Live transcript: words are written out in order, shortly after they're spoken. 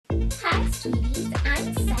sweeties,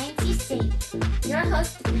 I'm Sciency, Sadie, your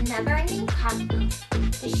host of the Never Ending Cosmos,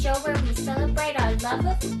 the show where we celebrate our love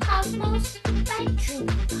of the cosmos by dreaming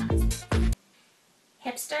cosmos.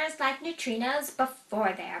 Hipsters like neutrinos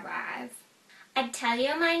before they arrive. I'd tell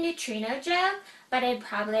you my neutrino joke, but it'd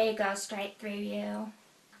probably go straight through you.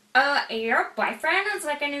 Your boyfriend is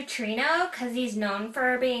like a neutrino because he's known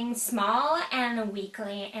for being small and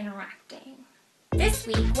weakly interacting. This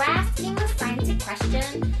week, we're asking the Sciency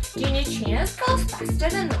question, do neutrinos go faster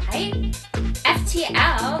than light?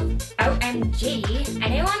 FTL, OMG,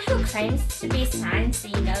 anyone who claims to be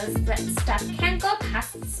Sciency knows that stuff can't go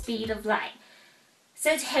past the speed of light.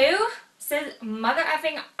 Says who? Says mother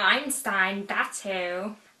effing Einstein, that's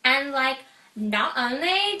who. And not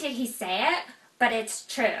only did he say it, but it's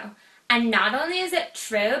true. And not only is it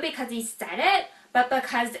true because he said it, but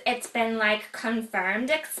because it's been confirmed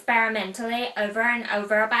experimentally over and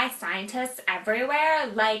over by scientists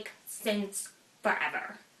everywhere, since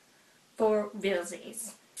forever. For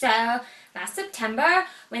realsies. So, last September,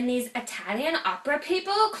 when these Italian opera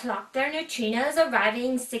people clocked their neutrinos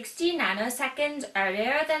arriving 60 nanoseconds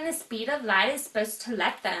earlier than the speed of light is supposed to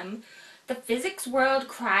let them, the physics world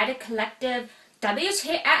cried a collective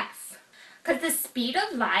WTF. Because the speed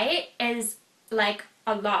of light is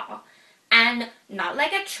a law. And not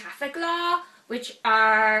like a traffic law, which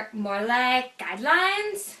are more like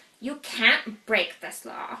guidelines. You can't break this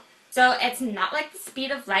law. So it's not like the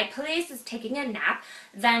speed of light police is taking a nap,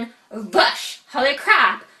 then whoosh, holy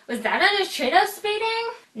crap, was that a neutrino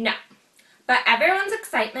speeding? No. But everyone's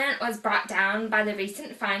excitement was brought down by the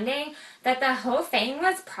recent finding that the whole thing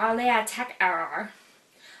was probably a tech error.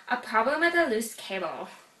 A problem with a loose cable.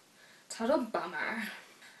 Total bummer.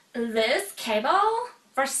 Loose cable?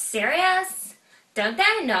 For serious? Don't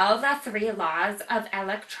they know the 3 laws of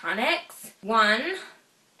electronics? 1,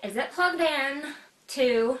 is it plugged in?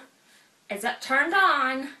 2, is it turned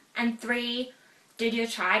on? And 3, did you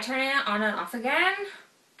try turning it on and off again?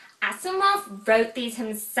 Asimov wrote these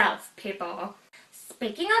himself, people.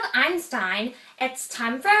 Speaking of Einstein, it's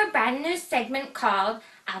time for a brand new segment called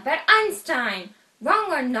Albert Einstein,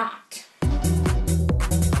 Wrong or Not?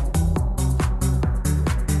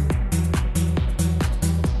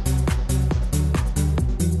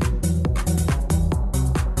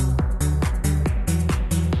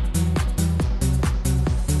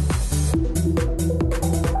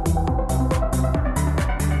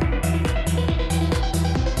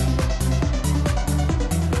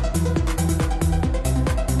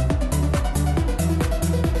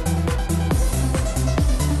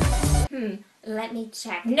 Let me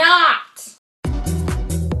check. Not!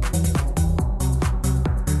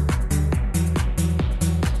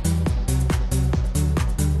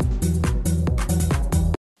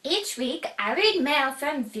 Each week, I read mail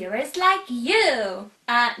from viewers like you.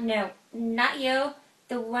 No, not you.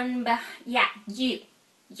 The one you.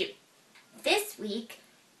 This week,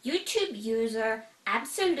 YouTube user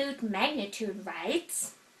Absolute Magnitude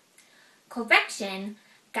writes, correction,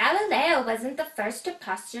 Galileo wasn't the first to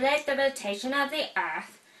postulate the rotation of the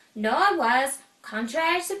Earth, nor was,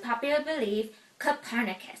 contrary to popular belief,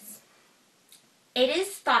 Copernicus. It is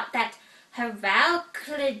thought that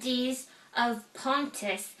Heraclides of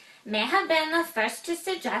Pontus may have been the first to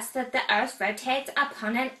suggest that the Earth rotates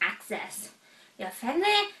upon an axis. Your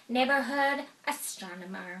friendly neighborhood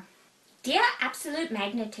astronomer. Dear Absolute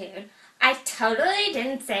Magnitude, I totally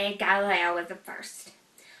didn't say Galileo was the first.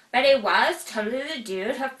 But it was totally the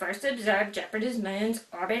dude who first observed Jupiter's moons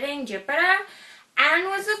orbiting Jupiter and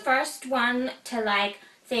was the first one to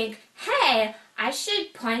think, hey, I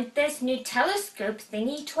should point this new telescope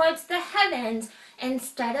thingy towards the heavens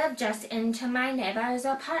instead of just into my neighbor's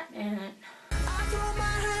apartment. I throw my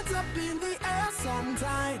hands up in the air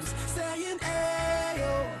sometimes, saying,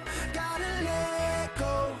 ayo, gotta let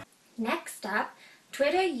go. Next up,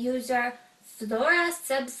 Twitter user Flora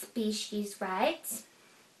Subspecies writes,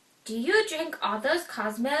 do you drink all those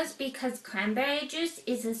Cosmos because cranberry juice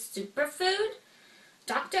is a superfood?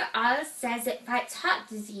 Dr. Oz says it fights heart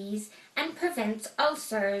disease and prevents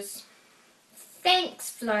ulcers.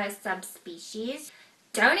 Thanks, Flora Subspecies.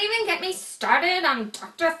 Don't even get me started on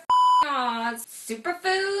Dr. Oz.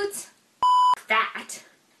 Superfoods? That.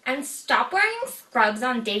 And stop wearing scrubs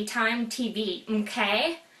on daytime TV,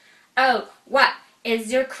 okay? Oh, what?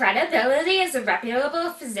 Is your credibility as a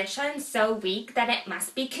reputable physician so weak that it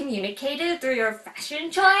must be communicated through your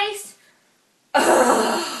fashion choice?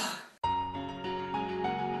 Ugh.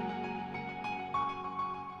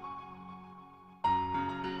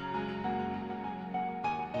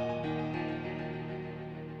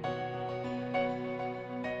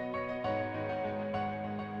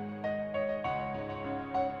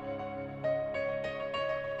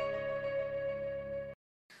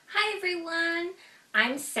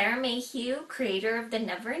 I'm Sarah Mayhew, creator of the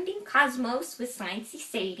Never Ending Cosmos with Sciency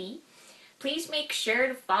Sadie. Please make sure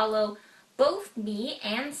to follow both me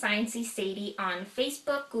and Sciency Sadie on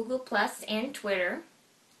Facebook, Google+, and Twitter.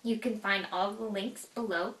 You can find all the links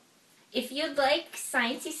below. If you'd like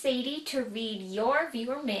Sciency Sadie to read your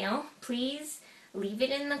viewer mail, please leave it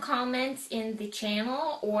in the comments in the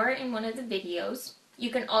channel or in one of the videos. You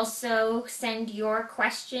can also send your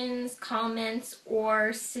questions, comments,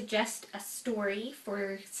 or suggest a story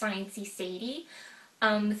for Sciency Sadie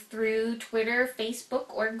through Twitter,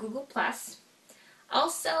 Facebook, or Google+.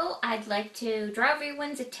 Also, I'd like to draw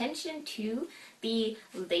everyone's attention to the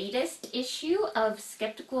latest issue of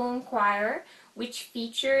Skeptical Inquirer, which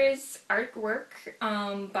features artwork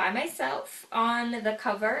by myself on the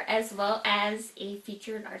cover as well as a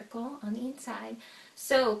featured article on the inside.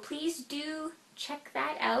 So please do check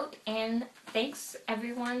that out, and thanks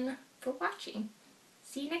everyone for watching.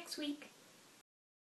 See you next week.